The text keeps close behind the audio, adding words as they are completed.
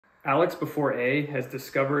Alex before A has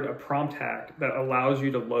discovered a prompt hack that allows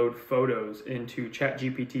you to load photos into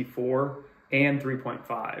ChatGPT 4 and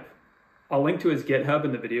 3.5. I'll link to his GitHub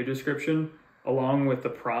in the video description, along with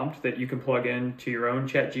the prompt that you can plug in to your own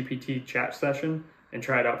ChatGPT chat session and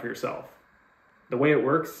try it out for yourself. The way it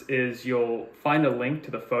works is you'll find a link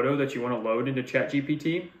to the photo that you want to load into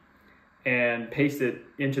ChatGPT and paste it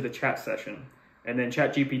into the chat session. And then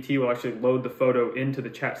ChatGPT will actually load the photo into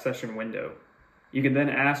the chat session window. You can then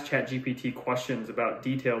ask ChatGPT questions about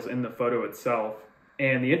details in the photo itself.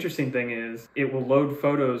 And the interesting thing is it will load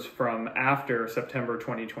photos from after September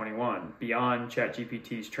 2021, beyond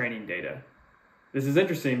ChatGPT's training data. This is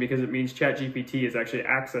interesting because it means ChatGPT is actually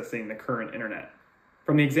accessing the current internet.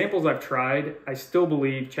 From the examples I've tried, I still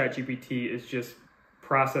believe ChatGPT is just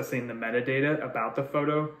processing the metadata about the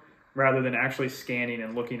photo rather than actually scanning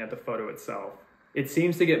and looking at the photo itself. It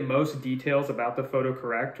seems to get most details about the photo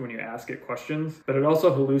correct when you ask it questions, but it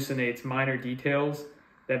also hallucinates minor details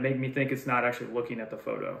that make me think it's not actually looking at the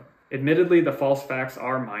photo. Admittedly, the false facts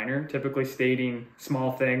are minor, typically stating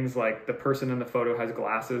small things like the person in the photo has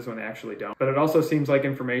glasses when they actually don't. But it also seems like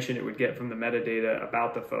information it would get from the metadata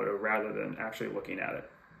about the photo rather than actually looking at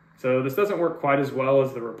it. So this doesn't work quite as well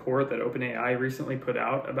as the report that OpenAI recently put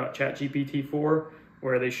out about ChatGPT 4,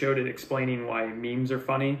 where they showed it explaining why memes are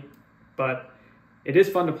funny. But it is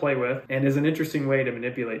fun to play with and is an interesting way to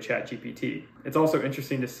manipulate ChatGPT. It's also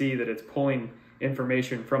interesting to see that it's pulling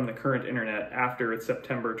information from the current internet after its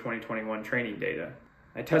September 2021 training data.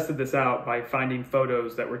 I tested this out by finding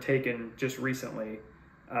photos that were taken just recently,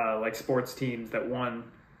 like sports teams that won,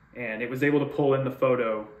 and it was able to pull in the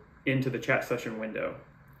photo into the chat session window.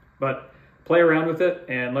 But play around with it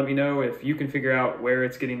and let me know if you can figure out where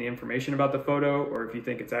it's getting the information about the photo, or if you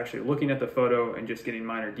think it's actually looking at the photo and just getting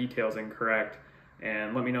minor details incorrect,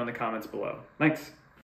 and let me know in the comments below. Thanks.